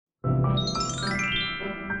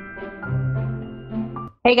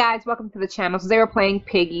Hey guys, welcome to the channel. So today we're playing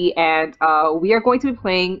Piggy, and we are going to be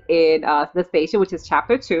playing in the station, which is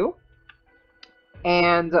chapter 2.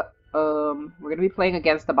 And we're going to be playing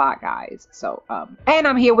against the bot guys. And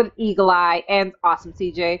I'm here with Eagle Eye, and Awesome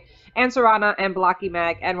CJ, and Serana, and Blocky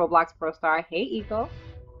Mag, and Roblox Pro Star. Hey Eagle.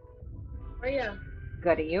 Oh yeah,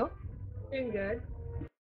 Good, and you? doing good.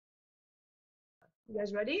 You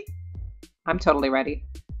guys ready? I'm totally ready.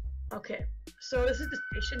 Okay, so this is the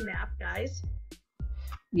station map, guys.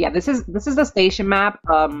 Yeah, this is the station map.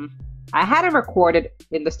 I hadn't recorded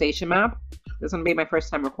in the station map. This is going to be my first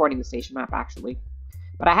time recording the station map, actually.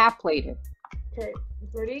 But I have played it. Okay,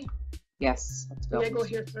 ready? Yes, let's go. I go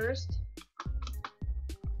here first.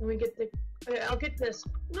 Let me get the. Okay, I'll get this.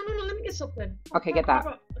 No, let me get something. Okay, get that.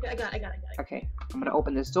 Okay, I got it. Okay, I'm gonna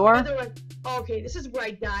open this door. Another one. Oh, okay, this is where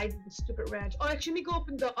I died. The stupid ranch. Oh, actually, let me go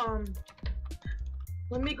open the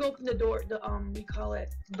Let me go open the door. We call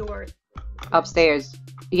it door. Upstairs.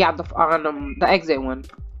 Yeah, the exit one.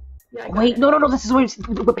 Yeah. Wait, no. This is where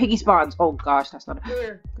Piggy spawns. Oh gosh, that's not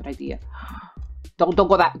a good idea. Don't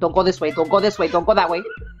go this way. Don't go this way. Don't go that way.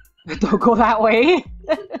 Don't go that way.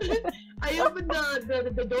 I opened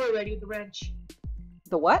the door already. The wrench.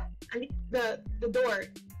 The what? I need the door.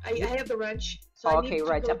 I have the wrench. So Oh, I okay, need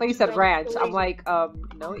wrench. to I go thought you to said ranch. the I'm laser. like,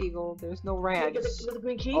 no, Eagle. There's no Can I ranch. get the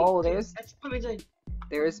green key? Oh, there's That's probably like.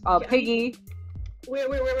 there's Okay, Piggy. Where?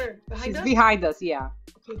 Behind She's us? behind us. Yeah.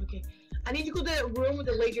 Okay. I need to go to that room where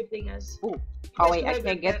the laser thing is. Ooh. You Oh guys wait, go I right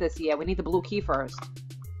can't back get this yet. We need the blue key first.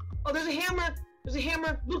 Oh, there's a hammer.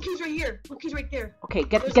 Blue key's right here. Blue key's right there. Okay,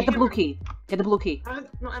 There's get a the blue hammer. key. Get the blue key. I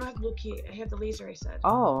don't have the blue key. I have the laser. I said.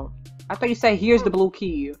 Oh, I thought you said here's the blue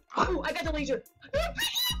key. Oh, I got the laser.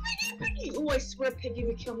 Piggy! Oh, I swear, Piggy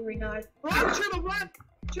would kill me right now. Run, Turtle, run!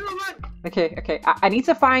 Okay. I need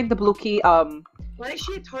to find the blue key. Why is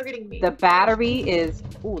she targeting me? The battery is.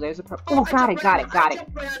 Ooh, there's a. Oh, I got it.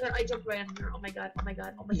 jumped right on her. I jumped right on her. Oh my god.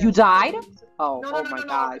 You died? Oh, No, oh my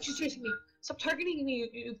gosh. She's chasing me. Stop targeting me,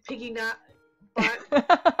 you piggy not.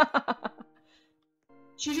 Bot.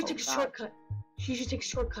 She usually takes a shortcut. She usually takes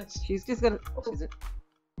shortcuts. She's just gonna.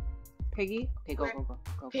 Piggy? Okay, go.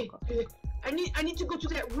 Okay. I need to go to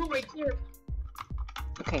that room right there.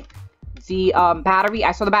 Okay. The battery.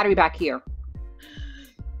 I saw the battery back here.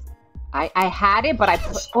 I had it, but I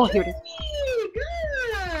put. Oh, here it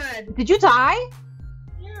is. Good. Did you die?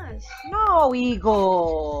 Yes. No,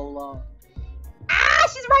 Eagle. Ah,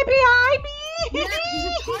 she's right behind me. Yeah, she's a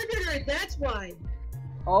targeter. That's why.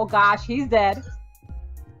 Oh gosh, he's dead.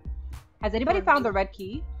 Has anybody found the red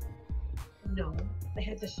key? No. I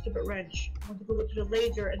had the stupid wrench. I went to go to the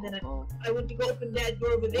laser, and then I went to go open that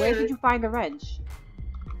door over there. Where did you find the wrench?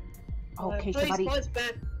 Okay, somebody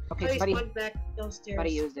back downstairs.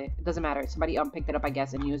 Somebody used it. It doesn't matter. Somebody picked it up, I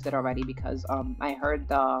guess, and used it already because I heard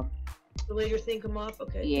the laser thing come off.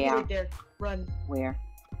 Okay. Yeah. Right there. Run. Where?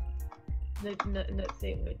 In that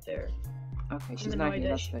thing right there. Okay, she's not here.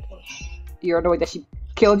 That's good. Push. You're annoyed that she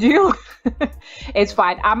killed you. It's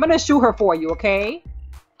fine. I'm gonna shoot her for you. Okay.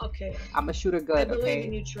 Okay. I'm gonna shoot her good. I believe in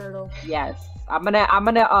Okay. you, Turtle. Yes. I'm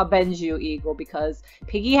gonna avenge you, Eagle, because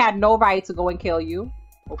Piggy had no right to go and kill you.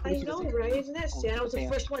 Hopefully I she know, doesn't- right? Isn't that sad? I was the there.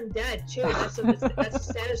 first one dead too. That's the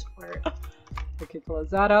saddest part. Okay, close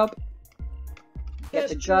that up. Get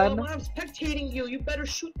the gun. Turtle, I'm spectating you. You better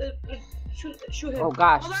shoot him. Oh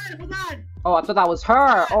gosh. Hold on. Oh, I thought that was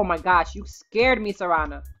her. Oh my gosh, you scared me,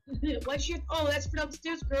 Serana. Why she? Oh, that's for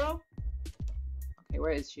downstairs, girl. Okay,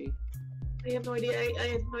 where is she? I have no idea. I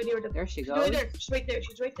have no idea where the. There she She's goes. right there.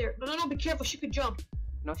 She's right there. No. Be careful. She could jump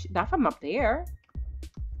No, not from up there.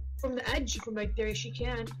 from the edge. From right there, she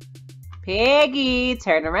can. Piggy,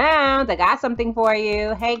 turn around. I got something for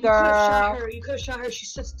you. Hey, girl. You could have shot her. She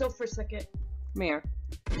stood still for a second. Come here.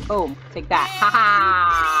 Boom. Take that.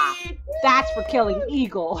 Haha. That's for killing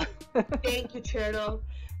Eagle. Thank you, Turtle.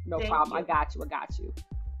 No Thank problem. you. I got you.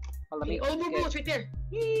 Oh, let me. Oh, more bullets right there.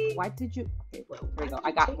 Why did you? Okay, there we go. Why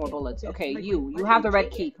I did got you more take it? bullets. Okay, Why you did have the you red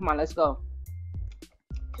take key. it? Come on, let's go.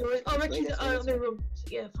 Oh, red key's other room.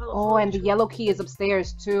 Yeah, follow. Oh, and the yellow key is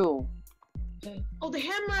upstairs too. Okay. Oh, the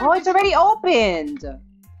hammer. Oh, it's already opened.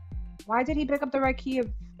 Why did he pick up the red key if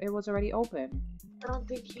it was already open? I don't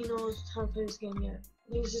think he knows how to play this game yet.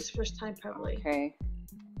 I think it's his first time, probably. Okay.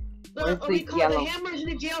 Where's the yellow? The hammer's in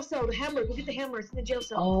the jail cell. The hammer. Go get the hammer. It's in the jail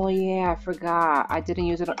cell. Oh yeah, I forgot. I didn't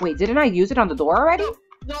use it. Wait, didn't I use it on the door already?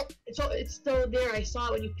 No, it's still there. I saw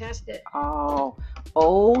it when you passed it. Oh.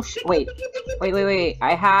 Oh, wait.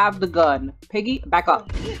 I have the gun. Piggy, back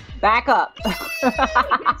up. Back up. It's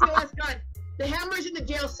the last gun. The hammer's in the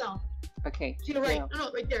jail cell. Okay. To the right. Yeah.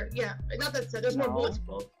 No, right there. Yeah. Not that side. There's more No. bullets,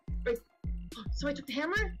 bro. Right. So I took the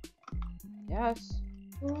hammer? Yes.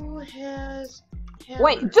 Who has Hammer.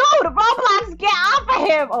 Wait, dude, Roblox, get off of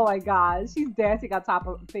him! Oh my god, she's dancing on top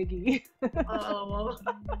of Piggy. Oh.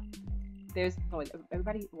 There's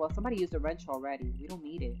everybody. Well, somebody used a wrench already. We don't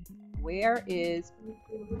need it. Where is?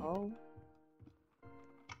 Oh,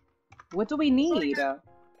 what do we need? Oh,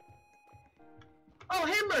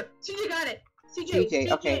 hammer! CJ got it.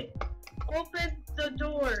 CJ, okay. Open the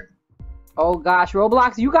door. Oh gosh,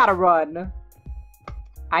 Roblox, you gotta run.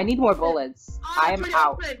 I need more bullets. I am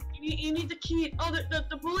out. You need the key. Oh,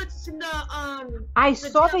 the bullets in the I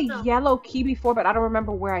saw the yellow key before, but I don't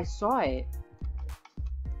remember where I saw it.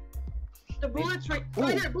 The bullets right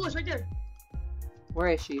there. Bullets right there. Where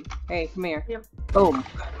is she? Hey, come here. Yep. Boom.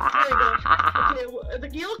 There you go. Okay, the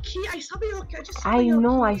yellow key. I saw the yellow key. I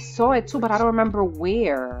know, I saw it too, but I don't remember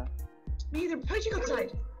where. Me either. Why'd you go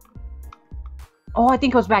outside? Oh, I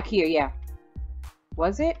think it was back here. Yeah.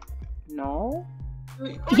 Was it? No.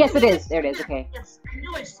 Oh, yes, it is. There it is. Okay. Yes, I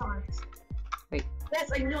knew I saw it. Wait. Yes,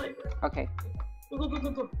 I knew it. Okay.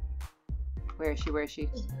 Go. Where is she? Where is she?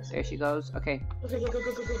 There she goes. Okay. Okay, go.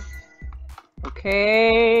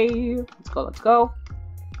 Okay. Let's go. Let's go.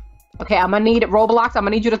 Okay, I'm gonna need Roblox. I'm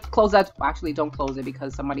gonna need you to close that. Actually, don't close it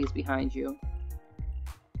because somebody's behind you.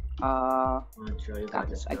 Got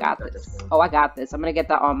this. I got this. Oh, I got this. I'm gonna get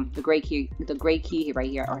the gray key. The gray key right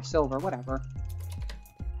here, or silver, whatever.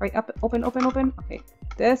 Right up. Open. Okay.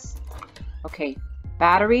 This. Okay.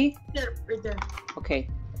 Battery. Yeah, right there. Okay.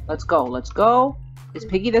 Let's go. Is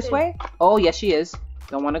Piggy this way? Oh, yes, she is.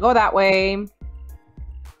 Don't want to go that way.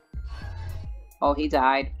 Oh, he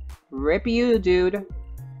died. Rip you, dude.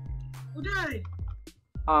 Who died?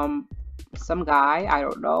 Some guy. I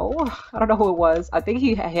don't know. I don't know who it was. I think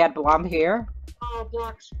he had blonde hair. Oh,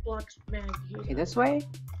 blocks, man. Okay, this way?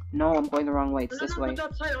 No, I'm going the wrong way. It's this way.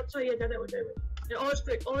 Outside. Yeah, that way. Yeah,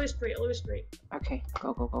 always straight. Okay,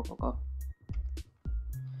 go.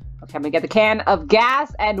 Okay, I'm gonna get the can of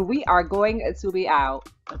gas, and we are going to be out.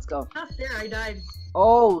 Let's go. Not fair, I died.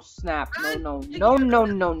 Oh, snap. No.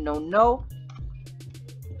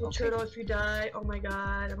 Okay. Turtle, if you die, oh my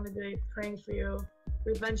god, I'm gonna be praying for you.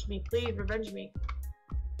 Revenge me, please, revenge me.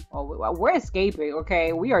 Oh, we're escaping,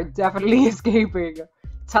 okay? We are definitely escaping.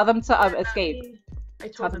 Tell them to escape. I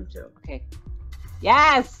told them to. Okay.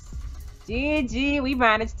 Yes! GG, we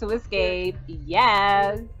managed to escape.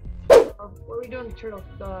 Yes! What are we doing, Turtle?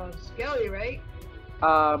 The gallery, right?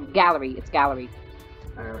 Gallery. It's gallery.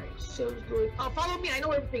 Alright, so good. Oh, follow me, I know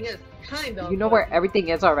where everything is. Kind of. You know where everything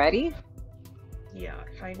is already? Yeah,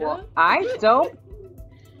 kind of. Well, I don't.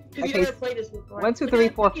 Because you never played this before. 1, 2, 3,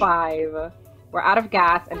 4, 5. We're out of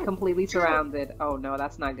gas and completely surrounded. Oh no,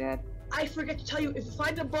 that's not good. I forgot to tell you, if you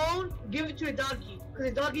find a bone, give it to a doggy.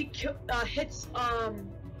 Because the doggy hits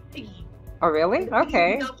Piggy. Oh really?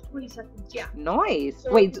 Okay. 20 seconds. Yeah. Nice.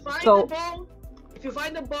 So wait, so if you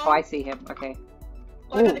find the bone. Oh, I see him. Okay.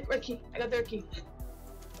 Oh, I got the red key. I got their key.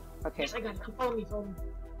 Okay. Yes, I got it. Come follow me. We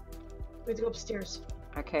have to go upstairs.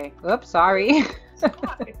 Okay. Oops, sorry.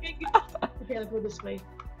 Okay, let's go this way.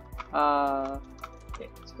 Okay,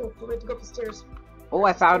 let's go. We have to go upstairs. Oh,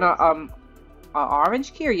 I found a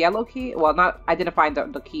orange key or yellow key. Well, not. I didn't find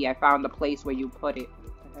the key. I found the place where you put it.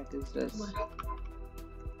 What the heck is this?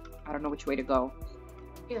 I don't know which way to go.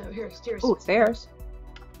 Yeah, here, stairs. Oh, stairs.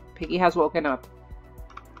 Piggy has woken up.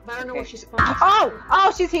 But I don't know where she's from.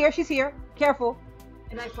 Oh, she's here. She's here. Careful.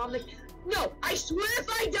 And I found the. No, I swear if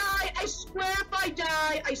I die, I swear if I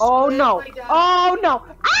die, I swear oh no! If I die. Oh no!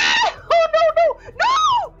 Ah! Oh no!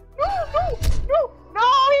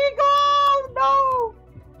 Eagle! No!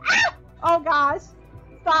 Ah! Oh gosh!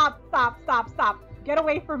 Stop! Get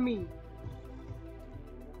away from me!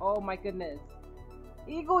 Oh my goodness!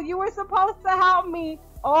 Eagle, you were supposed to help me!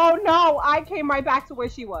 Oh no! I came right back to where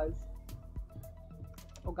she was.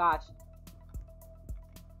 Oh gosh!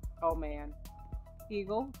 Oh man!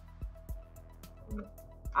 Eagle?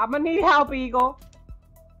 I'm gonna need help, Eagle.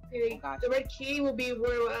 Okay, the red key will be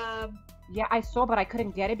where, Yeah, I saw, but I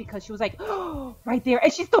couldn't get it because she was like, oh, right there,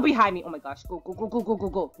 and she's still behind me. Oh my gosh, go.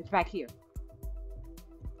 It's back here.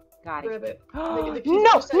 Got it. Grab it. No. The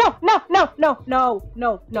door's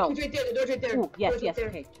right there, the door's right there. Ooh, yes, right there.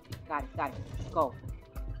 okay. Got it. Go.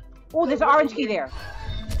 Oh, there's an orange key there.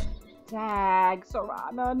 Tag,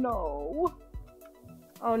 Serana, no.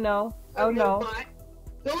 Oh no.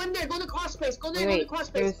 Go in there, go to the cross space, go there, go to the cross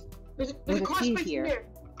space. There's a cross space here. In there.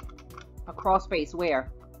 A cross space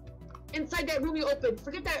where? Inside that room you opened.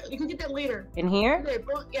 Forget that, you can get that later. In here? There,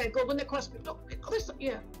 go in that cross space. No,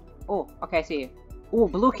 yeah. Oh, okay, I see it. Oh,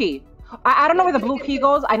 blue key. I don't know where the blue key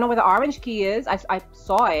goes. I know where the orange key is. I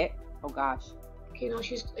saw it. Oh gosh. Okay, no,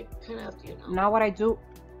 she's like, kind of after you now. Now what I do?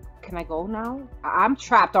 Can I go now? I'm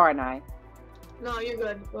trapped, aren't I? No, you're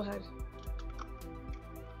good. Go ahead.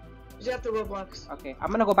 Is after Roblox. Okay, I'm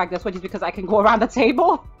gonna go back this way just because I can go around the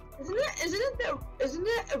table. Isn't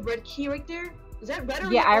it a red key right there? Is that red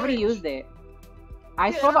or Yeah, I already orange? used it. I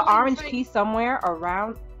Yeah, saw the I'm orange trying- key somewhere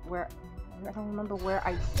around where I don't remember where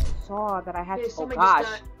I saw that I had Okay, to. Oh somebody gosh.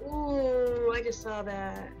 just got. Ooh, I just saw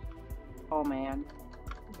that. Oh man.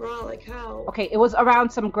 Bro, like how? Okay, it was around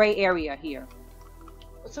some gray area here.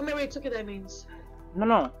 Somebody already took it. That means.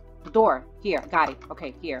 No. The door. Here. Got it.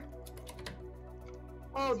 Okay, here.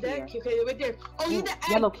 Oh, It's that here. key. Okay, right there. Oh, you Ooh, need the egg.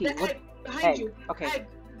 yellow key. The What- egg behind egg. you. Okay. Egg.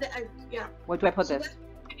 The egg. Yeah. Where do I put So this?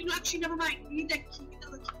 No, actually, never mind. You need that key. The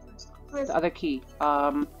other key first. The other key.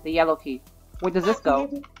 The yellow key. Where does this go?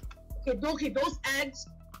 Okay, those eggs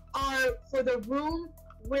are for the room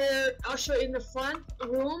where I'll show you in the front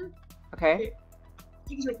room. Okay.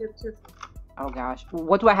 Key's right there too. Oh gosh.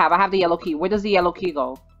 What do I have? I have the yellow key. Where does the yellow key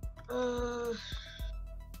go?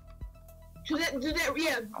 Do that,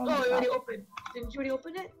 yeah. Oh Oh, my you already God. opened. Didn't you already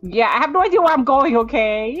open it? Yeah, I have no idea where I'm going,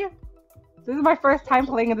 okay? This is my first time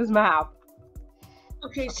playing in this map.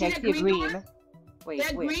 Okay, Okay, see I that see a green green. door? Wait,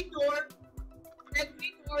 That wait. green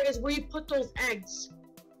door is where you put those eggs.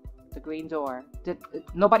 The green door.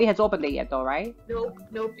 Nobody has opened it yet though, right? Nope.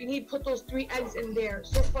 You need to put those 3 eggs in there.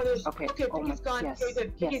 So far there's... Okay. Okay, Oh my, Piggy's gone. yes. Okay,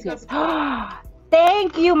 good. Piggy's Yes. gone.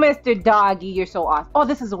 Thank you, Mr. Doggy. You're so awesome. Oh,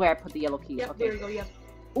 this is where I put the yellow key. Yep, Okay. there you go, yeah.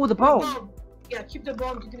 Ooh, the The bone. bomb. Yeah, keep the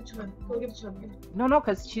bomb. Give it to him. Go give it to him. No,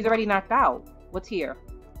 because she's already knocked out. What's here?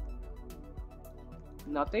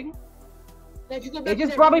 Nothing? Now, if you go It back just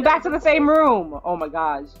there, brought me go back to the same room. Oh my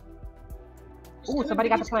gosh. Just Ooh, come in, somebody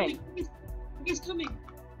got the Piggy's plane. coming. Piggy's coming.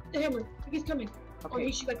 The hammer. Piggy's coming. Oh,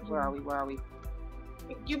 Okay. she got the Where are hammer. we? Where are we?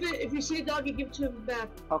 Give it, if you see the doggy, give it to him back.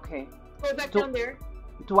 Okay. Go back Do- down there.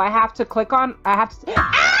 Do I have to click on? I have to.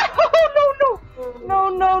 Ah!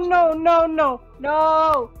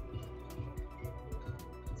 No.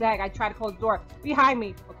 Zach, I tried to close the door. Behind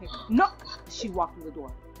me. Okay. No. She walked through the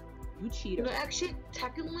door. You cheater. No, actually,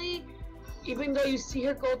 technically, even though you see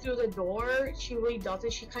her go through the door, she really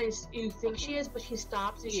doesn't. She kind of, you think she is, but she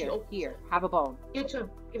stops and she Here. opens. Here. Have a bone. Give it to him.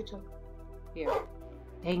 Give it to him. Here.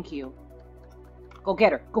 Thank you. Go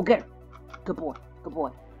get her. Go get her. Good boy. Good boy.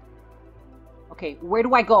 Okay, where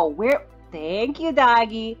do I go? Where? Thank you,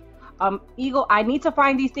 doggy. Eagle, I need to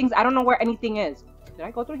find these things. I don't know where anything is. Did I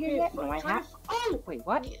go through here yet? No, I have. Oh! Wait,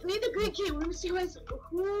 what? Need the green key. Let me see who has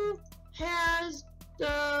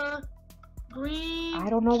the green I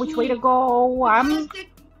don't know which key. way to go.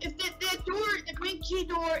 If the door, the green key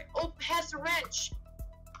door has a wrench.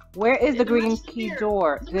 Where is the The green wrench is key here.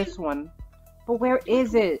 door? Somebody- This one. But where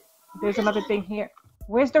is it? There's another thing here.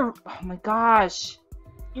 Where's the? Oh my gosh.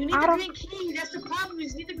 You need I the don't- green key. That's the problem.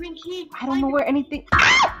 Is you need the green key. I don't know where anything.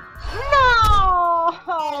 Ah!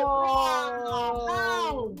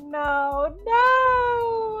 Oh, No!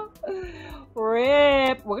 No!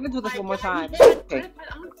 Rip. We're gonna do this one more time. I'm Okay. gonna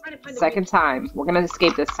try to find the Second time. We're gonna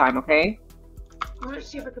escape this time, okay? I'm gonna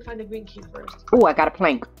see if I can find the green key first. Oh, I got a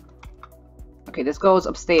plank. Okay, this goes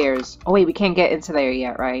upstairs. Oh wait, we can't get into there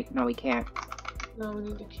yet, right? No, we can't. No, we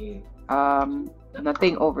need the key.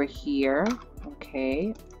 Nothing over here.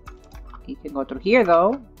 Okay. You can go through here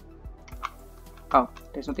though. Oh,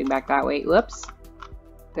 there's something back that way. Whoops.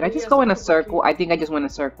 Did I just go in a circle? I think I just went in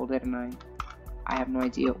a circle, didn't I? I have no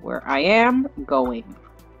idea where I am going.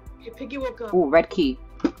 Okay, Piggy woke up. Ooh, red key.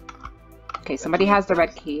 Okay, somebody has the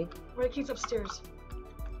red key. Red key's upstairs.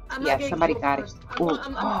 I'm Yeah, not getting somebody to go got it. first.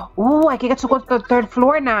 Ooh. Ooh, I get to go to the 3rd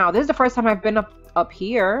floor now. This is the first time I've been up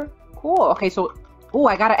here. Cool. Okay, so ooh,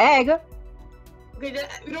 I got an egg. Okay,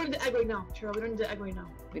 we don't need the egg right now, Cheryl. We don't need the egg right now.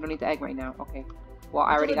 We don't need the egg right now. Okay. Well,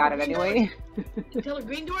 I already got it anyway. Until the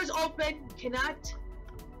green door is open, you cannot.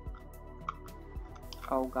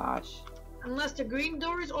 Oh gosh. Unless the green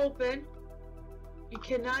door is open, you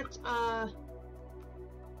cannot.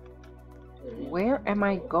 Where am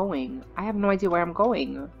I going? I have no idea where I'm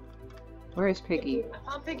going. Where is Piggy? I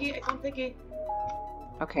found Piggy. I found Piggy.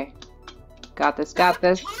 Okay. Got this. Got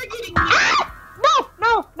this. Targeting me. Ah!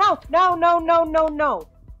 No!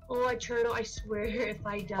 Oh, I turtle. I swear, if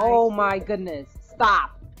I die. Oh my goodness.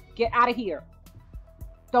 Stop. Get out of here.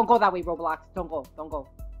 Don't go that way, Roblox. Don't go. Don't go.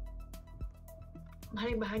 I'm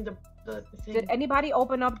hiding behind the thing. Did anybody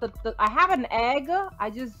open up the I have an egg. I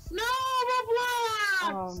just. No,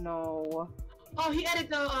 Roblox! Oh no. Oh, he added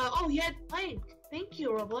the. Oh, he had plank. Thank you,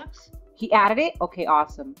 Roblox. He added it? Okay,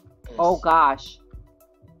 awesome. Yes. Oh gosh.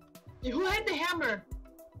 Who had the hammer?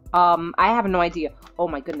 I have no idea. Oh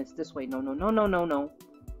my goodness, this way. No.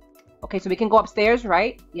 Okay, so we can go upstairs,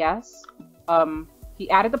 right? Yes. He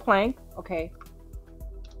added the plank. Okay.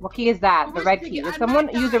 What key is that? The Where's red Piggy? key. Did I'm someone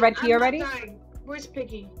not use the red dying. key I'm not already? dying. Where's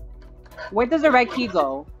Piggy? Where does the red key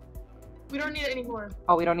go? We don't need it anymore.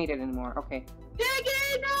 Oh, we don't need it anymore. Okay.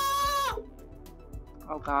 Piggy, no!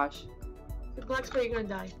 Oh gosh. The black spray, you're gonna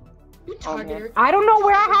die. You Oh, target man. her. I don't know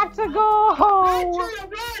where I have to Run, go. Turtle,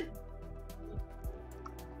 run!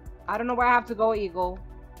 I don't know where I have to go, Eagle.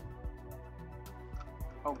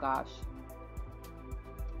 Oh gosh.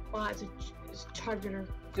 Oh, it's target her.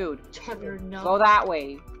 Dude, Target her, no. go that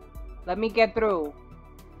way. Let me get through.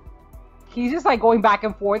 He's just like going back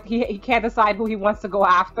and forth. He can't decide who he wants to go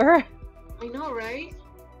after. I know, right?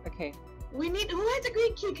 Okay. We need. Who has a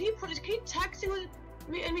green key? Can you text it with?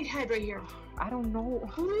 I need head right here. I don't know.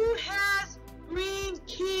 Who has green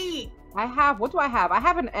key? I have. What do I have? I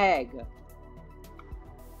have an egg.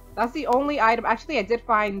 That's the only item. Actually, I did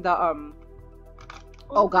find the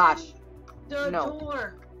Oh gosh. The No.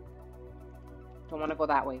 door. Don't want to go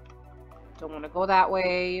that way. Don't want to go that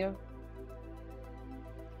way.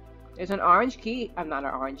 There's an orange key. I'm not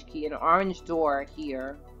an orange key. An orange door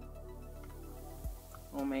here.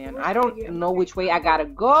 Oh man, I don't know which way I gotta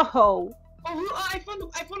go. Oh, I found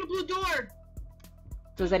a blue door.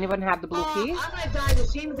 Does anyone have the blue key? I'm gonna die the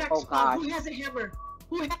same exact Oh spot. gosh. Who has a hammer?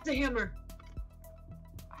 Who has a hammer?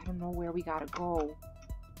 I don't know where we gotta go.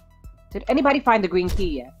 Did anybody find the green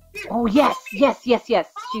key yet? Here. Oh yes, yes, yes,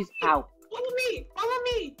 yes. She's out. Follow me. Follow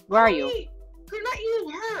me. Where are Follow you? me. Not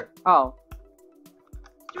you. Her. Oh.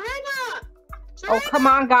 Serena. Oh, come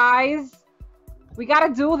on, guys. We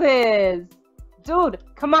gotta do this. Dude,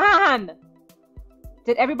 come on.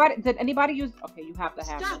 Did anybody use... Okay, you have the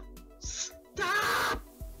hammer. Stop.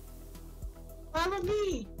 Follow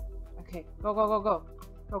me. Okay, go, go, go, go.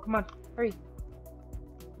 Go, come on. Hurry.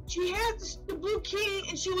 She has the blue key,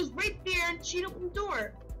 and she was right there, and she opened the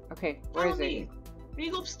door. Okay, where is it? We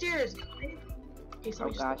go upstairs. Okay, Oh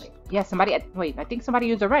gosh. Yeah, somebody... Wait, I think somebody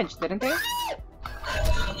used a wrench, didn't they?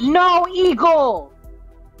 No, Eagle!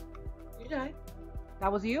 You died.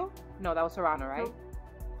 That was you? No, that was Serrano, right? No.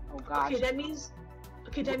 Oh gosh. Okay, that means.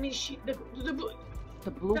 Okay, that means she. The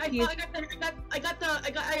blue key. Is,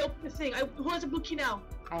 I opened the thing. Who has the blue key now?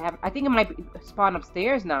 I think it might be spawn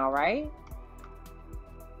upstairs now, right?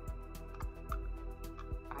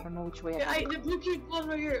 I don't know which way. The blue key goes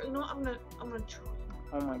right here. You know, I'm gonna try.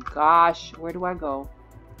 Oh my gosh, where do I go?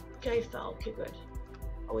 Okay, I fell. Okay, good.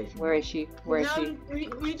 Where is she? Where is she? We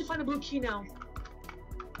need to find the blue key now.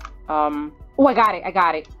 Oh, I got it. I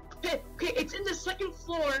got it. Okay, it's in the second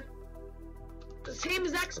floor. The same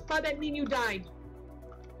exact spot that me and you died.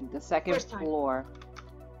 The second floor.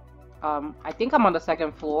 I think I'm on the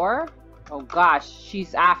second floor. Oh gosh,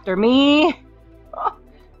 she's after me.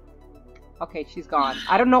 Okay, she's gone.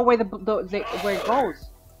 I don't know where where it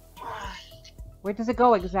goes. Where does it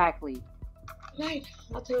go exactly? Right,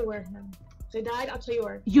 I'll tell you where. If they died, I'll tell you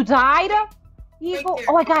where. You died? Eagle? Right,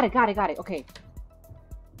 oh, I got it. Okay.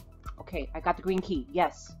 Okay, I got the green key.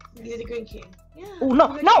 Yes. You need the green key. Yeah. Oh no!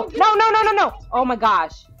 No! Oh my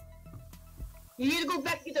gosh. You need to go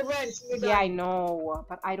back to the wrench. Yeah, I know,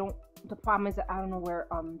 but I don't. The problem is that I don't know where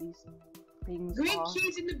these things Green are.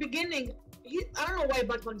 key's in the beginning. I don't know why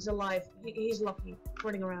Buckman's alive. He's lucky,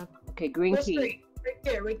 running around. Okay, green go key. Straight.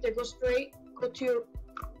 Right there. Go straight. Go to your.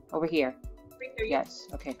 Over here. Right there. Yes.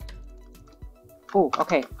 Okay. Oh,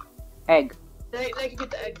 okay. Egg. Now you can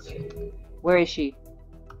get the eggs. Where is she?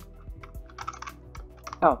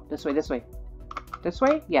 Oh, this way. This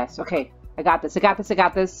way? Yes. Okay. I got this. Wrench.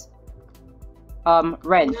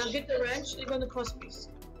 Now get the wrench and go in the cross space.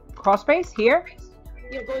 Cross space? Here?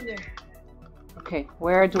 Yeah, go in there. Okay.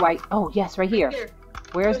 Where do I? Oh, yes, right here. There.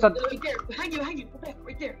 Where's the? Right there. Behind you. Go back.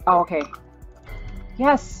 Right there. Oh, okay.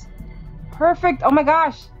 Yes. Perfect. Oh my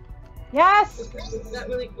gosh. Yes. That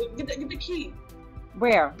really. Get the key.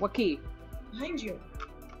 Where? What key? Behind you.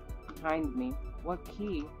 Behind me. What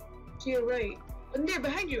key? To your right. In there,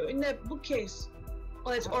 behind you, in that bookcase.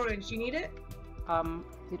 Oh, it's orange. You need it?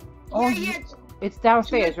 Oh, yeah. It's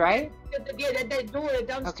downstairs, right? Yeah, that door, the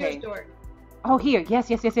downstairs door. Oh, here.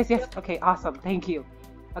 Yes. Okay, awesome. Thank you.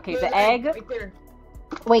 Okay, the egg. egg. Right there.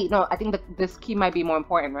 Wait, no. I think this key might be more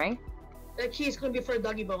important, right? That key is gonna be for a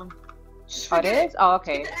doggy bone. Oh, it is? Oh,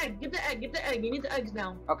 okay. Get the egg. You need the eggs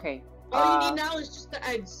now. Okay. All you need now is just the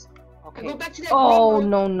eggs. Okay. Now go back to that oh,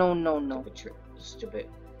 green room. no. Stupid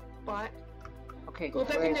bot. Okay, go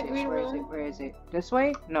back in that green room. Where is it? This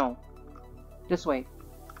way? No. This way.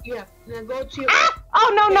 Yeah, and then go to your... Ah!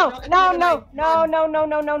 Oh, no. No.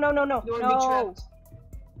 You wanna be trapped.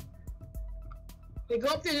 Okay, go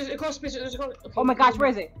up there, there's a cross space. Okay, oh my gosh, where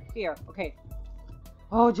is it? Here, okay.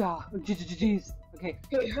 Oh, jeez. Okay.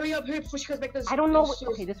 Okay, hurry up before she comes back. I don't know.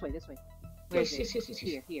 Okay, this way. Where is yes.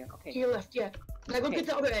 it? Here, okay. To your left, yeah. Now go get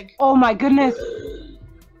the other egg. Oh my goodness.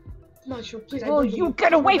 Come on, please. Oh, you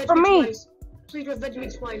get away from me. Please revenge me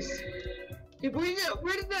twice.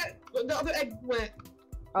 Where did the other egg went?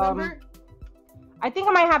 Um, Remember? I think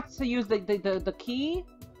I might have to use the key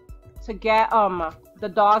to get the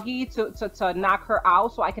doggy to knock her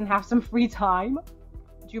out so I can have some free time.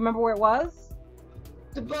 Do you remember where it was?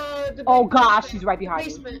 Oh gosh, she's right behind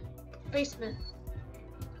me. Basement.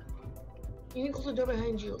 You need to close the door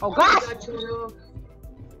behind you. Oh gosh! My God, Churro.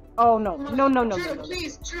 Oh no. No. Churro,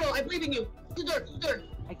 please, Churro, I believe in you. Close the door.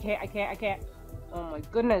 I can't. Oh my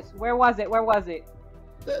goodness. Where was it?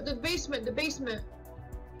 The basement.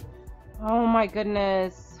 Oh my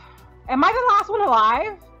goodness. Am I the last one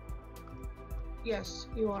alive? Yes,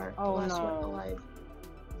 you are. Oh the last no. one alive.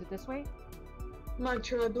 Is it this way? Come on,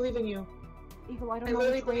 Churro, I believe in you. Eagle, I don't I know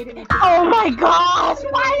literally which way believe it in is. you. Oh my gosh!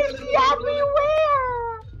 Why is she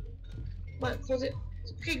everywhere? What? Close it.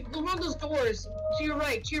 Okay, go around those doors. To your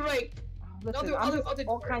right. Listen, I'm just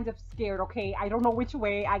all kinds of scared, okay? I don't know which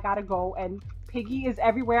way I gotta go, and Piggy is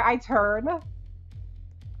everywhere I turn.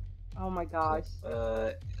 Oh my gosh.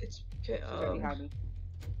 It's okay. She's right behind me.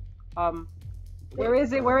 Where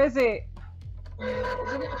is it?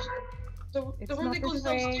 The It's one not that goes this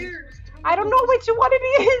way. downstairs. I don't know which one it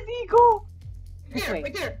is, Eagle. This way.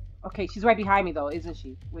 Right there. Okay, she's right behind me though, isn't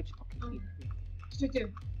she? Which? Okay. It's right there.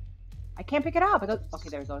 I can't pick it up. Okay,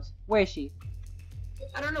 there it goes. Where is she?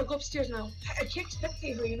 I don't know. Go upstairs now. I can't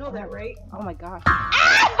spectate her. You know that, right? Oh my gosh.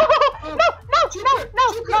 Oh,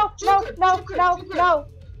 No.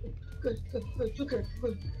 Good. Joker.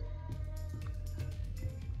 Good.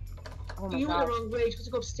 Oh my You went gosh. the wrong way. You're supposed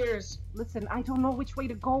to go upstairs. Listen, I don't know which way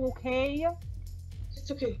to go, okay?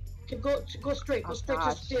 It's okay. Okay, go straight. Go straight to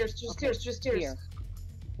the stairs. To the stairs. Here.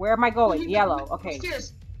 Where am I going? Yellow. Okay.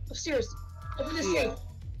 Upstairs. Open the safe.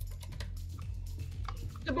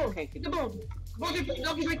 The bone. Okay, The bone.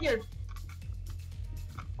 Doggy's right there.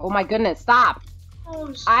 Oh my goodness, stop.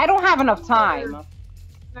 Oh, I don't have enough time.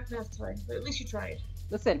 Not enough time, but at least you tried.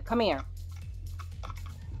 Listen, come here.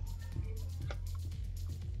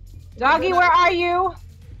 Doggy, where are you?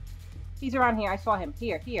 He's around here. I saw him.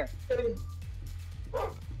 Here.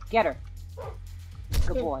 Get her.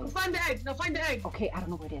 Good boy. Now find the egg. Okay, I don't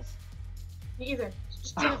know where it is. Me either.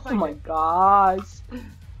 Just try to Oh find my it. gosh.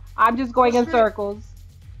 I'm just going in circles.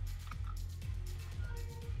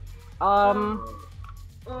 I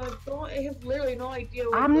have literally no idea.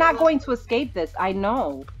 I'm not going to escape this. I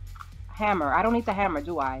know. Hammer. I don't need the hammer,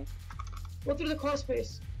 do I? Go through the crawl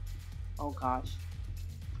space. Oh gosh.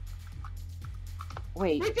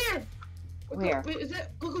 Wait. Right there. Where? Wait, is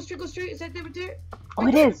that? Go straight. Is that right there? Oh,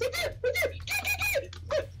 it is. Right there. Get it.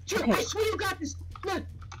 Sure, Okay. I swear you got this. Come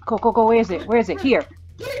on. Go. Where is it? Here.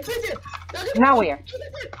 Get it. Right there. Now where? Get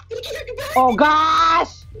it. Oh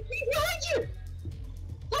gosh. He's behind you.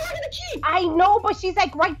 Go after the key. I know, but she's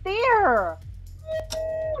like right there.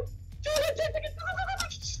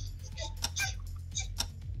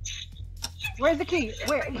 Where's the key?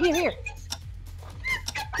 Where? Here.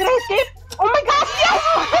 Did I escape? Oh my gosh, yes!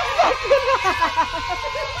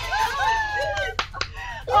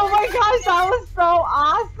 Oh my gosh, that was so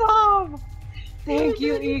awesome! Thank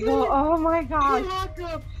you, Eagle. Oh my gosh.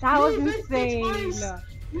 That was insane.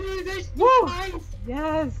 Woo!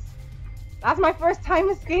 Yes. That's my first time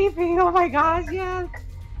escaping. Oh my gosh, yes.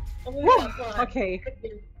 Woo! Okay.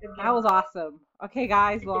 That was awesome. Okay,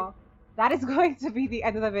 guys, well, that is going to be the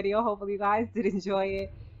end of the video. Hopefully you guys did enjoy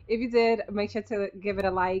it. If you did, make sure to give it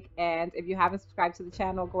a like, and if you haven't subscribed to the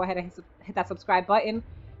channel, go ahead and hit that subscribe button.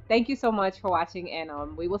 Thank you so much for watching, and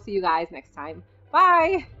we will see you guys next time.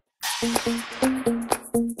 Bye!